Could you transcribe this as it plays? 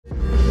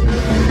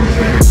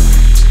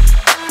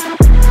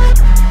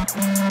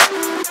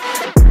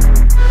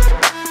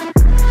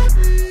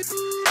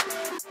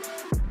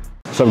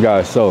up,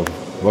 guys? So,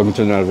 welcome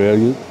to another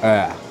video.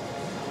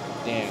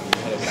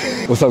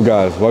 What's up,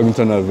 guys? Welcome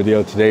to another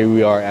video. Today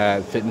we are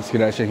at Fitness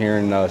Connection here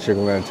in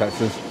Sugar Land,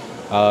 Texas.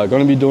 Going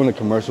to be doing a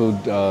commercial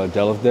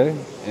deadlift day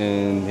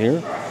in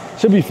here.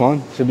 Should be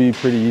fun. Should be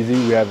pretty easy.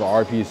 We have an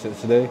RP sit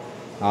today.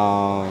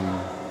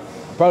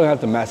 Probably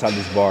have to max out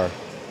this bar.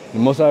 The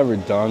most I've ever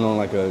done on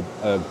like a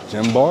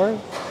gym bar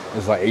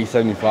is like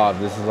 875.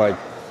 This is like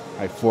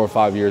 4 or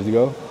 5 years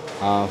ago.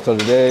 So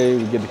today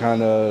we get to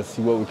kind of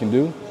see what we can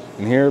do.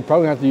 And here,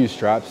 probably have to use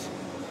straps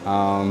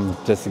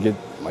just to get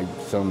like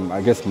some,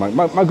 I guess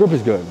my grip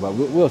is good, but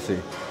we'll see.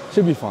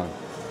 Should be fun.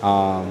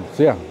 So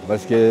yeah,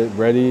 let's get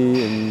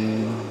ready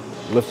and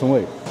lift some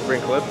weight.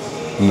 Bring clips?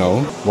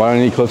 No. Why do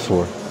I need clips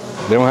for?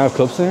 They don't have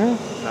clips in here?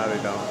 No,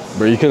 they don't.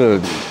 Bro, you could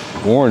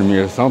have warned me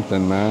or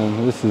something,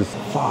 man. This is,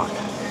 fuck.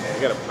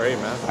 You gotta pray,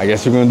 man. I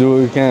guess we're gonna do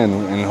what we can,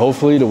 and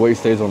hopefully the weight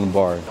stays on the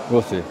bar.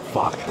 We'll see.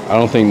 Fuck. I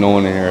don't think no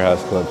one in here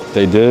has clips. If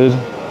they did,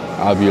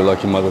 I'd be a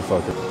lucky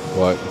motherfucker.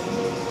 What?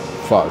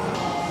 Fuck.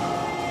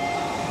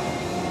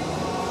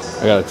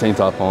 I got a tank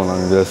top on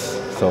under this,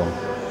 so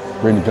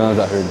bring the guns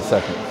out here in a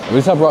second. At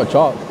least I brought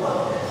chalk.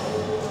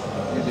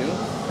 You do?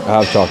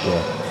 I have chalk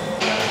there.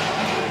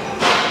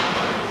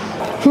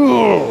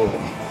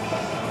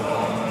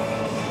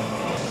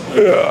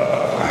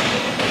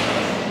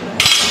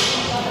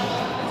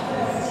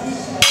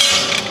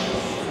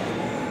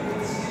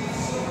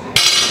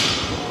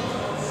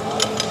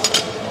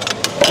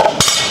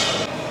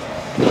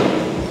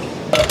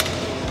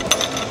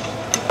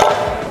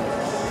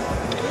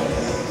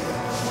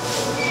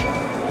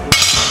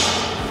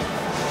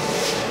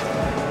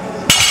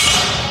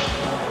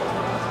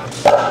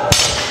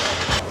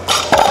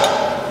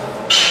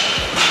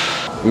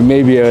 We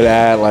may be able to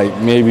add like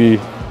maybe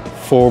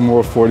 4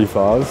 more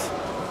 45s,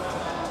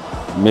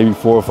 maybe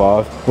 4 or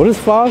 5. What is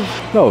 5?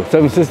 No,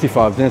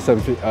 765, then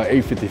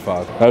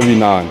 855. That would be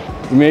 9.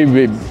 We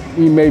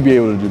may be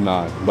able to do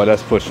 9, but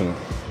that's pushing it.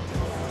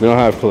 We don't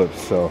have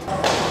clips, so.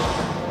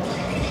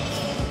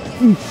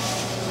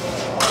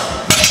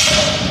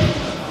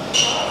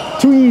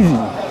 Too easy.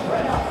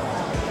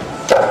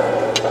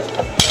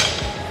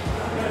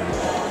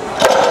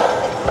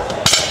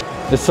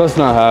 It's just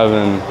not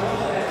having.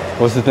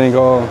 What's the thing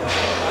called?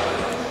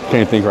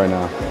 Can't think right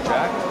now.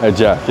 Jack? A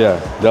jack, yeah,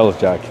 deadlift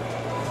jack.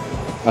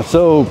 I'm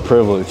so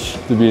privileged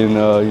to be in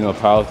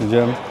powerlifting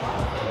gym.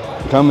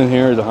 Coming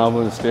here is a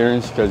humbling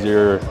experience because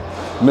you're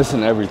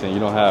missing everything. You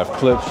don't have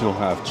clips, you don't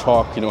have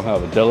chalk, you don't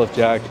have a deadlift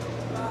jack.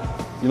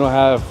 You don't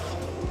have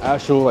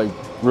actual like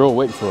real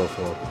weight for it.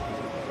 Like,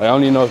 I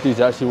don't even know if these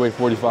actually weigh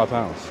 45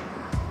 pounds.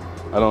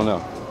 I don't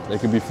know. They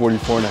could be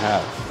 44 and a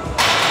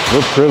half.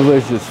 We're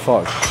privileged as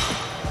fuck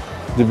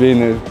to be in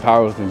the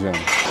powerlifting gym.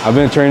 I've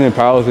been training in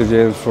powerlifting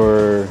gyms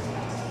for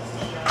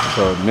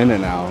a minute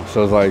now,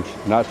 so it's like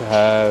not to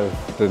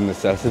have the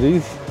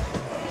necessities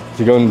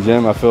to go in the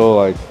gym. I feel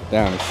like,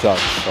 damn, it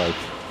sucks. Like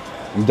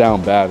I'm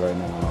down bad right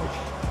now.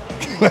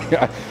 Like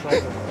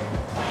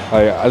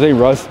I think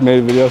Russ made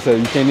a video said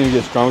you can't even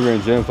get stronger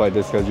in gyms like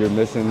this because you're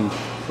missing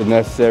the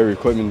necessary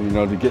equipment,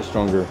 to get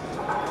stronger.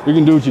 You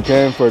can do what you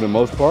can for the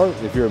most part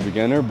if you're a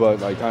beginner, but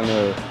like kind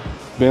of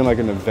being like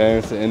an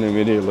advanced and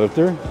intermediate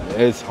lifter,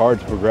 it's hard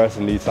to progress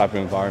in these type of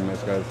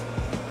environments because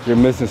you're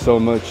missing so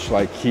much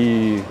like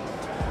key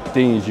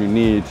things you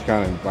need to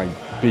kind of like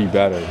be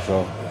better.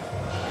 So,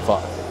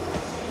 fuck.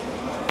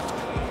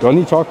 Do I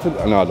need chalk for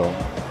that? No, I don't.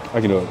 I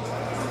can do it.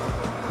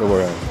 Don't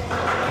worry.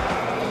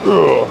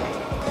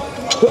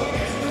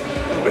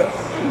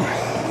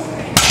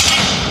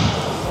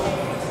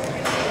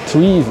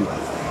 Too easy.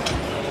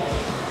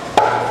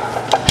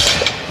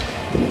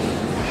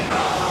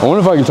 I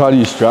wonder if I can tie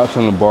these straps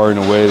on the bar in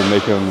a way to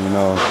make them,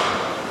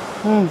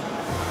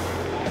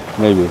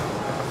 maybe.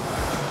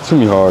 It's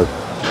gonna be hard.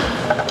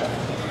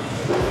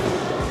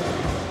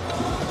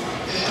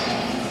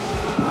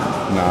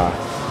 Nah,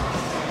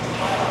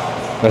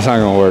 that's not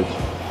gonna work.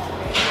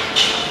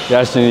 You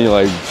actually need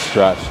like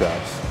straps.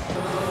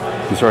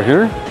 This right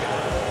here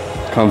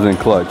comes in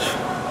clutch.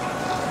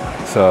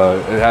 So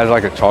it has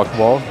like a chalk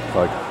ball,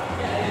 like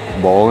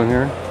ball in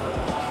here.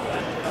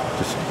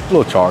 Just a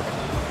little chalk.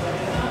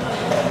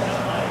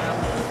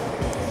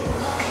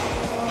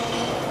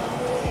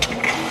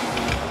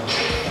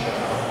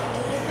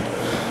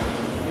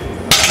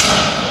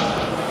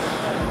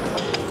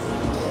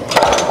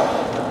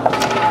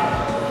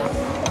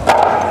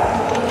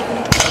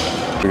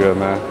 Good,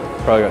 man.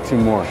 Probably got 2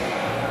 more.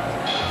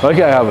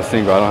 Lucky I have a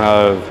single. I don't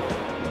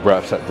have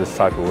reps at this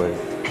type of weight.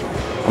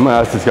 I'm gonna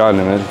ask this guy in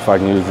a minute if I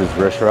can use his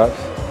wrist wraps.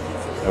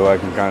 That way I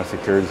can kind of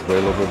secure this weight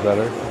a little bit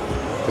better.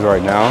 Because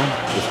right now,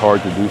 it's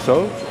hard to do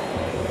so.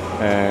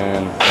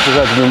 And I just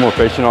have to be more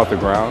patient off the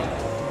ground.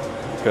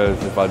 Because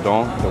if I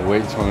don't, the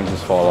weight's gonna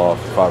just fall off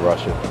if I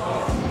rush it.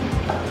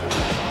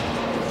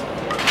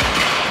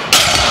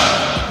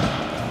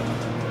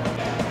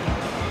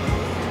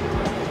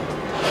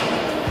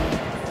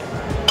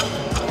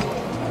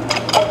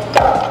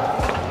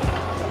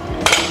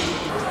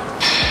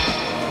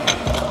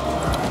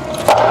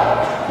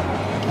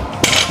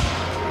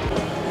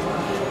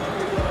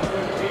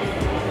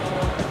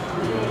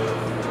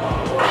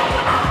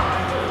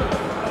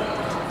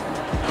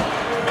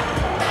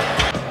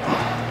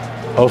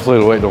 Hopefully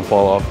the weight don't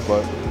fall off,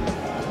 but.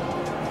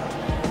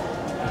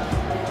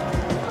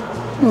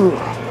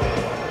 Oof.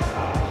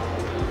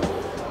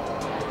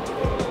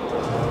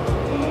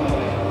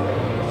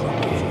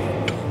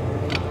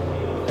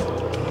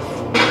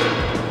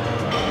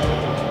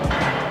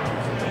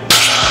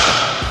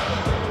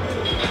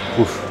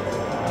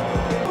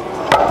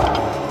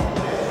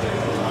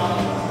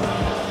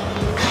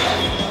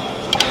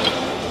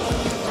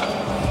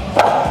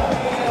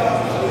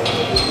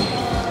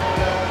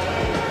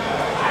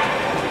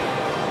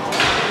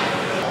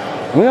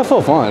 I mean, I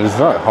feel fine. It's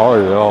not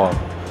hard at all.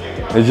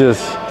 It's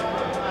just,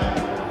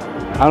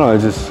 I don't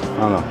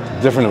know,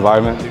 different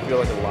environment. Do you feel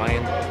like a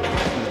lion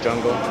in the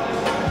jungle?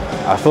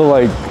 I feel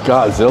like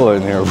Godzilla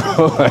in here,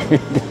 bro.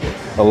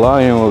 Like, a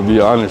lion would be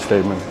an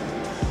understatement.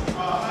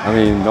 I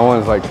mean, no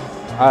one's like,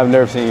 I've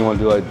never seen anyone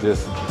do like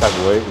this type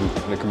of weight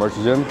in a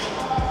commercial gym.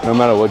 No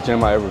matter what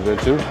gym I ever been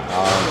to,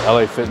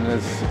 LA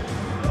Fitness,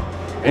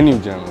 any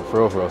gym,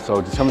 for real.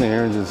 So just coming in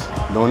here and just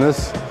doing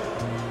this,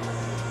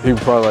 people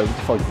probably like, what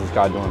the fuck is this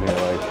guy doing here?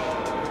 Like,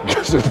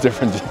 it's a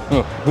different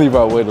gym. Leave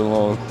our weight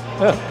alone.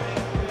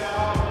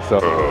 So.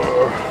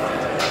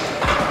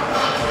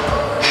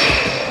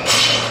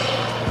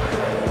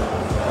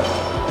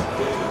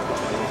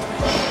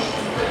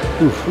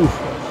 Oof,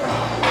 oof.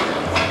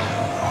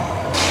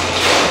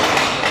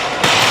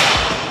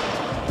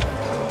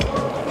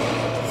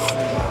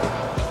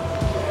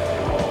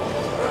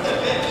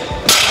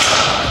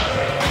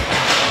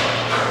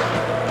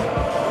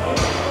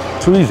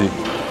 Too easy.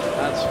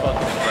 That's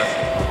fucking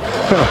impressive.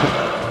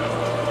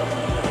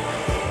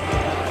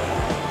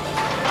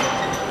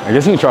 I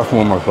guess we can try for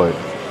one more plate.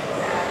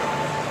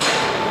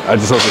 I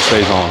just hope it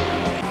stays on.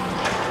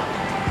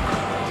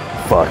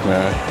 Fuck,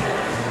 man.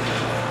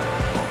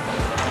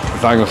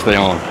 It's not gonna stay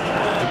on.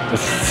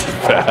 It's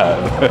bad.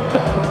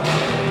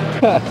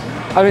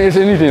 I mean, it's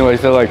anything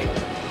like that. Like,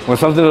 when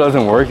something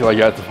doesn't work, like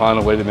you have to find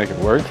a way to make it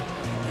work.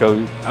 Because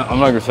I'm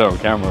not gonna say it on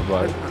camera,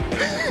 but.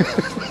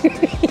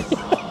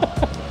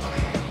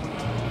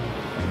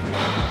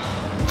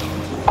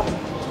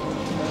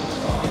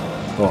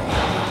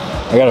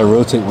 I gotta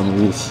rotate one of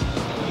these.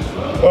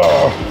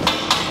 Oh.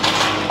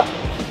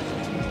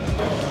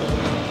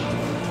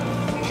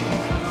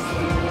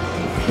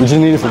 We just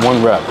need it for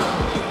one rep.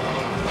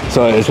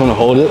 So I just wanna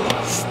hold it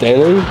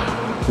steady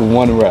for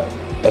one rep.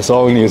 That's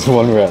all we need is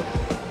one rep.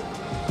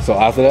 So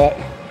after that,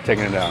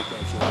 taking it down.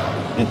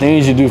 And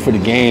things you do for the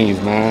games,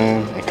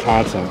 man, and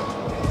content.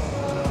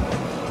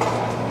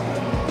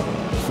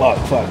 Fuck.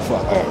 All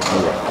right,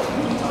 okay.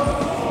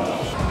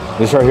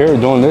 This right here,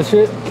 doing this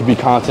shit, could be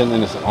content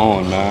in its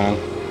own, man.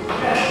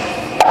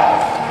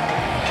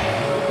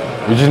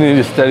 We just need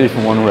to steady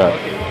for one rep.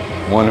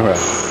 One rep.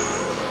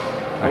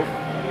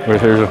 Right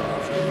here's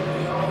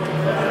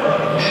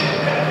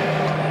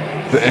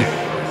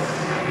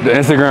the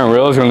Instagram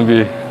reel is gonna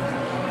be,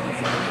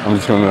 I'm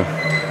just gonna,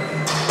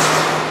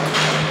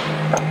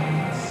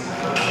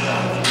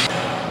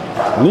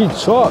 I need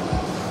chalk.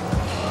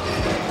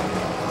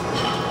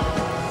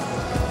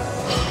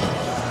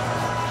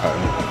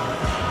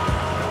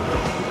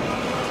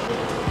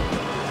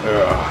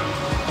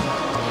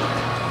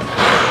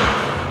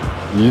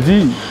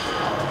 Easy.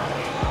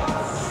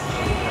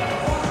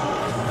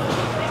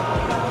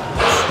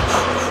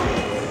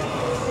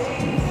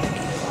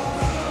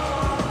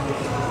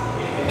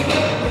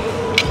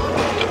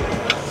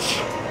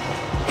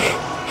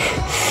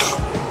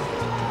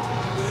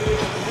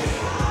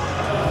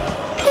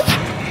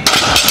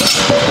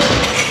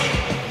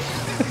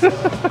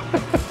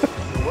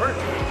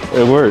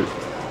 It worked.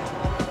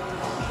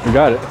 We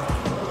got it.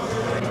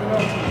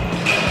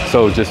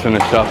 So just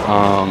finished up.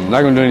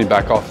 Not gonna do any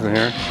back offs in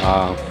here.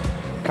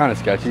 Kind of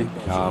sketchy,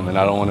 and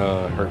I don't want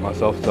to hurt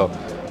myself. So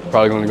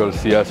probably gonna go to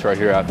CS right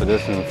here after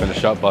this and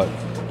finish up. But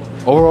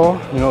overall,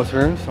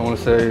 experience. I want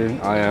to say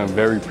I am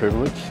very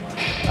privileged.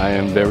 I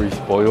am very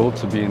spoiled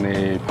to be in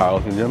a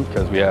powerlifting gym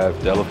because we have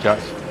deadlift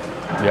jacks,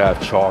 you have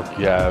chalk,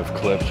 you have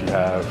clips, you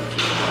have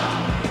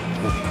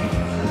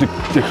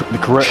the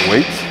correct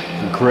weights,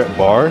 the correct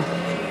bar.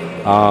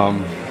 I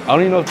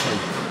don't even know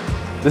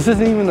if this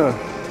isn't even a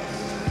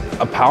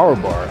power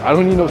bar. I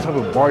don't even know what type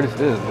of bar this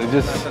is. It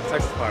just. That's a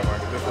Texas power bar.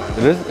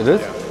 It is? It is?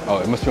 Yeah. Oh,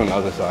 it must be on the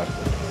other side.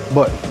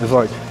 But it's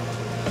like,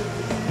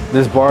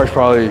 this bar is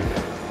probably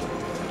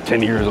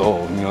 10 years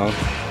old, Be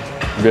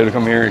able to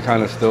come here and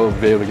kind of still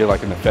be able to get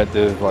like an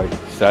effective like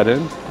set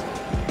in.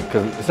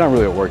 Because it's not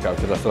really a workout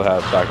because I still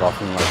have back off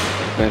and like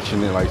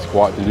benching and like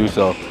squat to do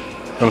so.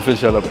 I'm gonna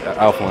finish that up at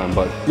Alpha Land.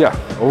 But yeah,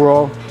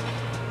 overall,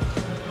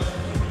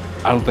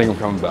 I don't think I'm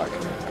coming back.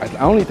 I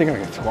don't even think I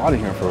can squat in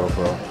here for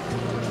real.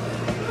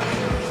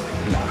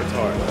 Nah, it's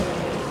hard.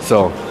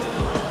 So,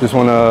 just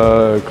want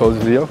to close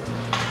the video.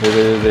 It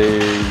is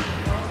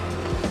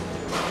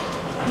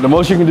the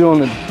most you can do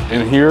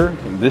in here,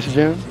 in this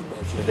gym,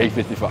 is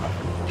 855.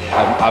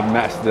 I've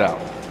maxed it out.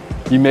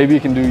 Maybe you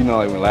can do,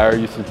 like when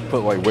Larry used to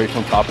put like weights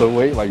on top of the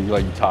weight, like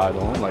you tied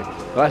on, like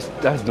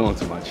that's doing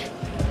too much.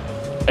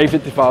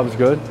 855 is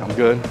good, I'm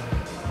good,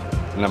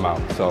 and I'm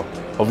out. So,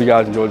 hope you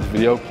guys enjoyed this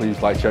video. Please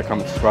like, share,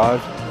 comment,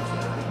 subscribe.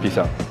 Peace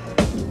out.